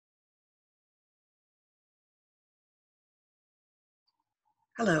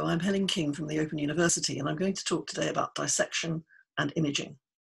Hello, I'm Helen King from the Open University, and I'm going to talk today about dissection and imaging.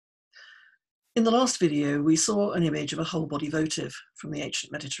 In the last video, we saw an image of a whole body votive from the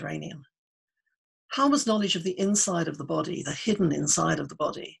ancient Mediterranean. How was knowledge of the inside of the body, the hidden inside of the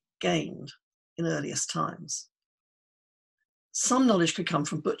body, gained in earliest times? Some knowledge could come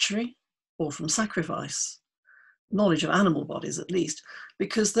from butchery or from sacrifice, knowledge of animal bodies at least,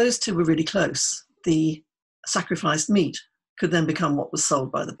 because those two were really close. The sacrificed meat could then become what was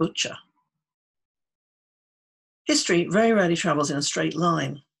sold by the butcher. History very rarely travels in a straight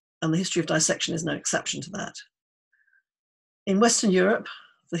line, and the history of dissection is no exception to that. In Western Europe,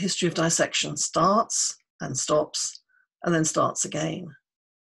 the history of dissection starts and stops, and then starts again.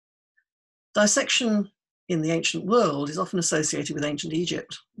 Dissection in the ancient world is often associated with ancient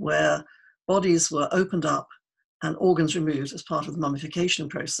Egypt, where bodies were opened up and organs removed as part of the mummification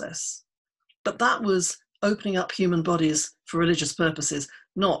process. But that was opening up human bodies for religious purposes,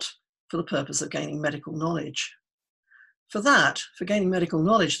 not for the purpose of gaining medical knowledge. For gaining medical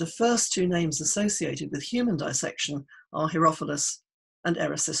knowledge, the first two names associated with human dissection are Herophilus and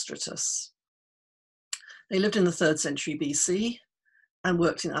Erasistratus. They lived in the 3rd century BC and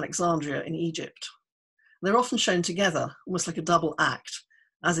worked in Alexandria in Egypt. They're often shown together, almost like a double act,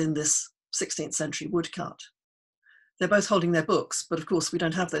 as in this 16th century woodcut. They're both holding their books, but of course we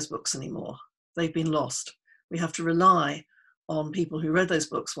don't have those books anymore. They've been lost. We have to rely on people who read those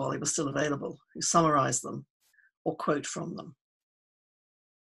books while they were still available, who summarized them or quote from them.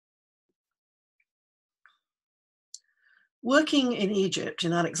 Working in Egypt,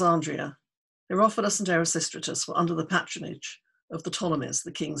 in Alexandria, Herophilus and Erasistratus were under the patronage of the Ptolemies,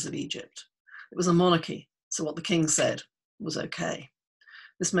 the kings of Egypt. It was a monarchy, so what the king said was okay.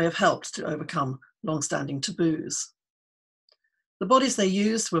 This may have helped to overcome long-standing taboos. The bodies they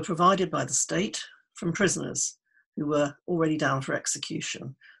used were provided by the state from prisoners who were already down for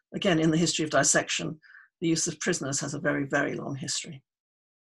execution. Again, in the history of dissection, the use of prisoners has a very, very long history.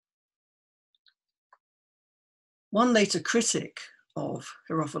 One later critic of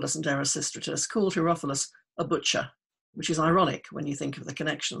Herophilus and Erasistratus called Herophilus a butcher, which is ironic when you think of the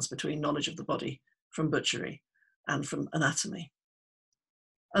connections between knowledge of the body from butchery and from anatomy.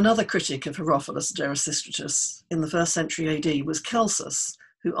 Another critic of Herophilus and Erasistratus in the 1st century AD was Celsus,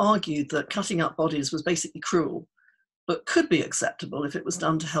 who argued that cutting up bodies was basically cruel, but could be acceptable if it was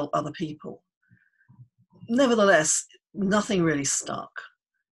done to help other people. Nevertheless, nothing really stuck.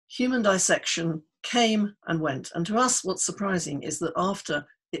 Human dissection came and went, and to us what's surprising is that after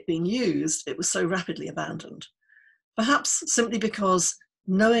it being used, it was so rapidly abandoned. Perhaps simply because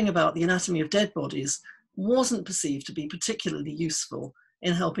knowing about the anatomy of dead bodies wasn't perceived to be particularly useful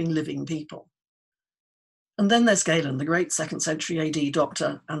in helping living people. And then there's Galen, the great 2nd century AD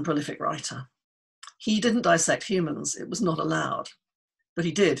doctor and prolific writer. He didn't dissect humans, it was not allowed, but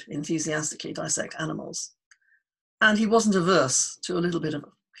he did enthusiastically dissect animals. And he wasn't averse to a little bit of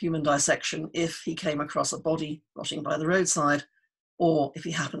human dissection if he came across a body rotting by the roadside, or if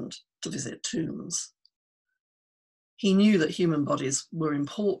he happened to visit tombs. He knew that human bodies were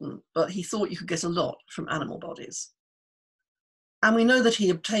important, but he thought you could get a lot from animal bodies. And we know that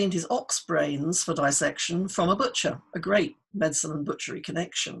he obtained his ox brains for dissection from a butcher, a great medicine and butchery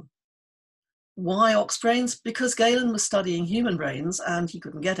connection. Why ox brains? Because Galen was studying human brains and he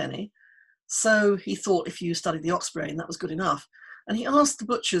couldn't get any. So he thought if you studied the ox brain, that was good enough. And he asked the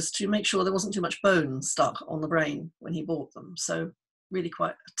butchers to make sure there wasn't too much bone stuck on the brain when he bought them. So really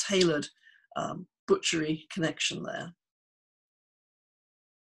quite a tailored butchery connection there.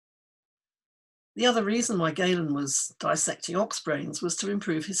 The other reason why Galen was dissecting ox brains was to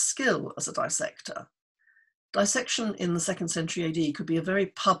improve his skill as a dissector. Dissection in the 2nd century AD could be a very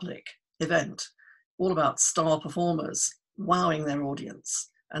public event, all about star performers wowing their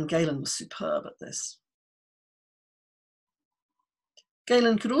audience, and Galen was superb at this.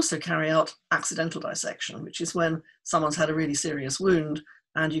 Galen could also carry out accidental dissection, which is when someone's had a really serious wound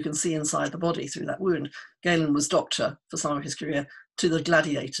and you can see inside the body through that wound. Galen was doctor for some of his career to the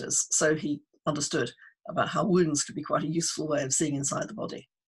gladiators, so he understood about how wounds could be quite a useful way of seeing inside the body.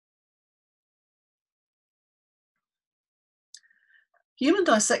 Human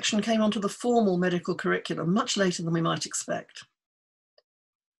dissection came onto the formal medical curriculum much later than we might expect.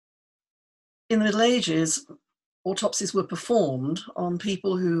 In the Middle Ages, autopsies were performed on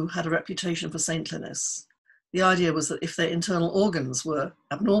people who had a reputation for saintliness. The idea was that if their internal organs were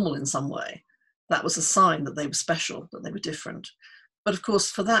abnormal in some way, that was a sign that they were special, that they were different. But of course,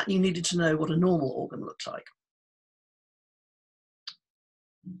 for that, you needed to know what a normal organ looked like.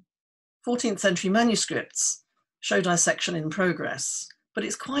 14th century manuscripts show dissection in progress, but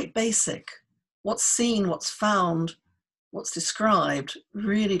it's quite basic. What's seen, what's found, what's described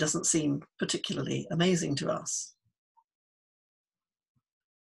really doesn't seem particularly amazing to us.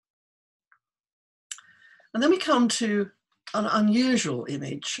 And then we come to an unusual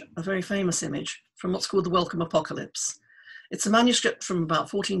image, a very famous image from what's called the Welcome Apocalypse. It's a manuscript from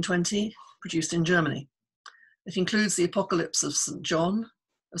about 1420, produced in Germany. It includes the Apocalypse of St. John,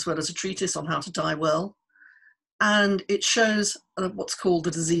 as well as a treatise on how to die well. And it shows what's called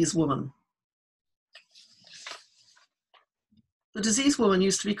the diseased woman. The diseased woman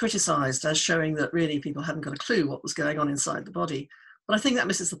used to be criticised as showing that really people hadn't got a clue what was going on inside the body. But I think that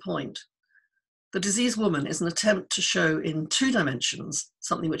misses the point. The diseased woman is an attempt to show in 2 dimensions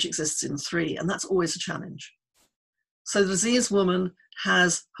something which exists in 3, and that's always a challenge. So the diseased woman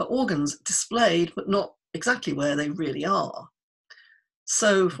has her organs displayed, but not exactly where they really are.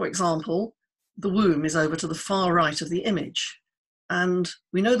 So, for example, the womb is over to the far right of the image, and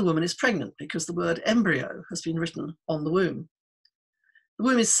we know the woman is pregnant because the word embryo has been written on the womb. The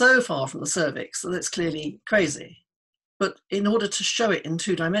womb is so far from the cervix that it's clearly crazy. But in order to show it in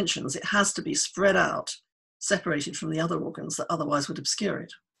 2 dimensions, it has to be spread out, separated from the other organs that otherwise would obscure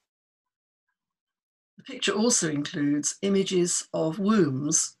it. The picture also includes images of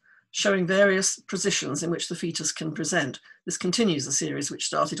wombs showing various positions in which the fetus can present. This continues the series which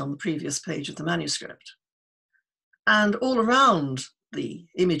started on the previous page of the manuscript. And all around the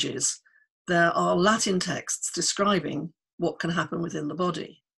images, there are Latin texts describing what can happen within the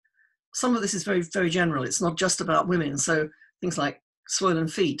body. Some of this is very, very general. It's not just about women. So things like swollen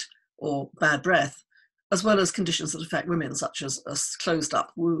feet or bad breath, as well as conditions that affect women, such as a closed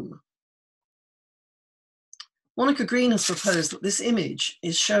up womb. Monica Green has proposed that this image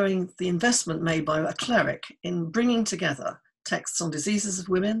is showing the investment made by a cleric in bringing together texts on diseases of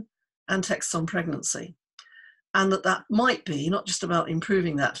women and texts on pregnancy. And that might be not just about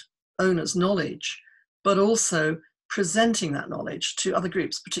improving that owner's knowledge, but also presenting that knowledge to other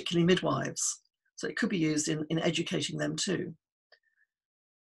groups, particularly midwives. So it could be used in educating them too.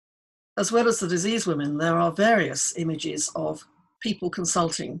 As well as the diseased women, there are various images of people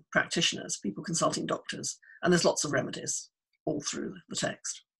consulting practitioners, people consulting doctors, and there's lots of remedies all through the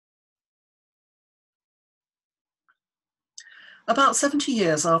text. About 70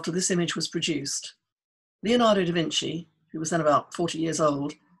 years after this image was produced, Leonardo da Vinci, who was then about 40 years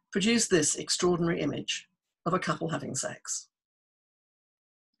old, produced this extraordinary image of a couple having sex.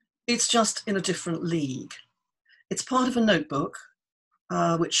 It's just in a different league. It's part of a notebook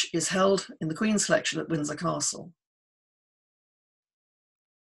which is held in the Queen's collection at Windsor Castle.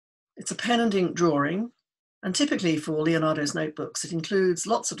 It's a pen and ink drawing, and typically for Leonardo's notebooks, it includes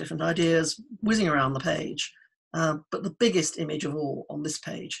lots of different ideas whizzing around the page, but the biggest image of all on this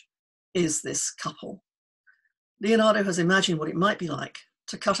page is this couple. Leonardo has imagined what it might be like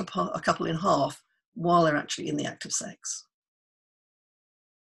to cut a couple in half while they're actually in the act of sex.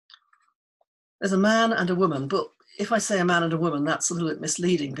 There's a man and a woman, but if I say a man and a woman, that's a little bit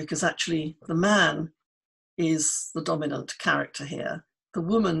misleading because actually the man is the dominant character here. The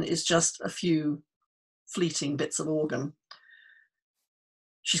woman is just a few fleeting bits of organ.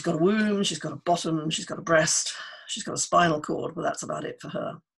 She's got a womb, she's got a bottom, she's got a breast, she's got a spinal cord, but that's about it for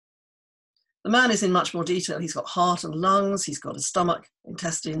her. The man is in much more detail. He's got heart and lungs, he's got a stomach,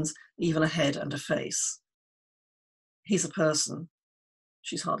 intestines, even a head and a face. He's a person.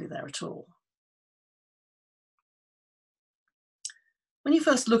 She's hardly there at all. When you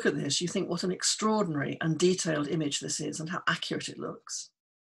first look at this, you think what an extraordinary and detailed image this is and how accurate it looks.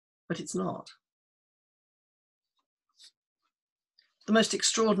 But it's not. The most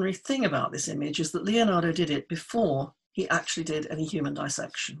extraordinary thing about this image is that Leonardo did it before he actually did any human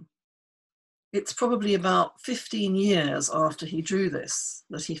dissection. It's probably about 15 years after he drew this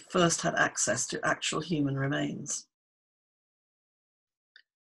that he first had access to actual human remains.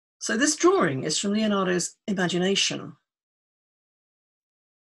 So this drawing is from Leonardo's imagination.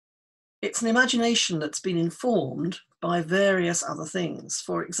 It's an imagination that's been informed by various other things.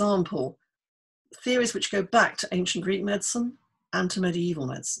 For example, theories which go back to ancient Greek medicine and to medieval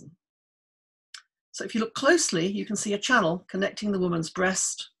medicine. So if you look closely, you can see a channel connecting the woman's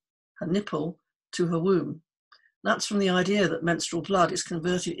breast, her nipple, to her womb. That's from the idea that menstrual blood is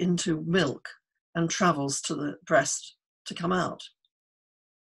converted into milk and travels to the breast to come out.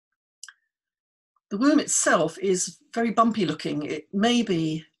 The womb itself is very bumpy looking. It may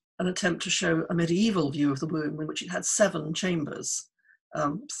be an attempt to show a medieval view of the womb in which it had 7 chambers,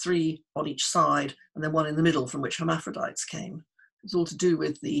 3 on each side and then 1 in the middle from which hermaphrodites came. It's all to do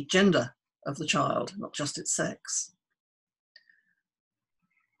with the gender of the child, not just its sex.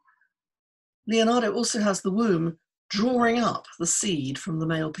 Leonardo also has the womb drawing up the seed from the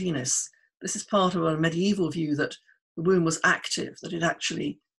male penis. This is part of a medieval view that the womb was active, that it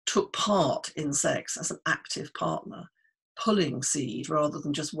actually took part in sex as an active partner, pulling seed rather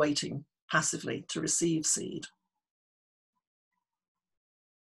than just waiting passively to receive seed.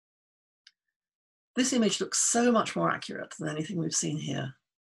 This image looks so much more accurate than anything we've seen here.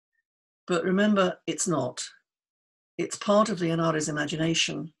 But remember, it's not. It's part of Leonardo's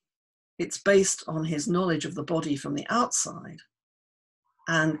imagination. It's based on his knowledge of the body from the outside.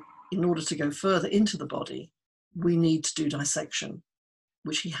 And in order to go further into the body, we need to do dissection,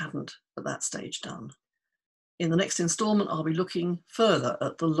 which he hadn't at that stage done. In the next installment, I'll be looking further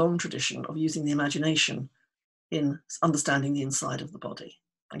at the long tradition of using the imagination in understanding the inside of the body.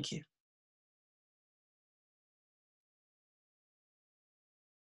 Thank you.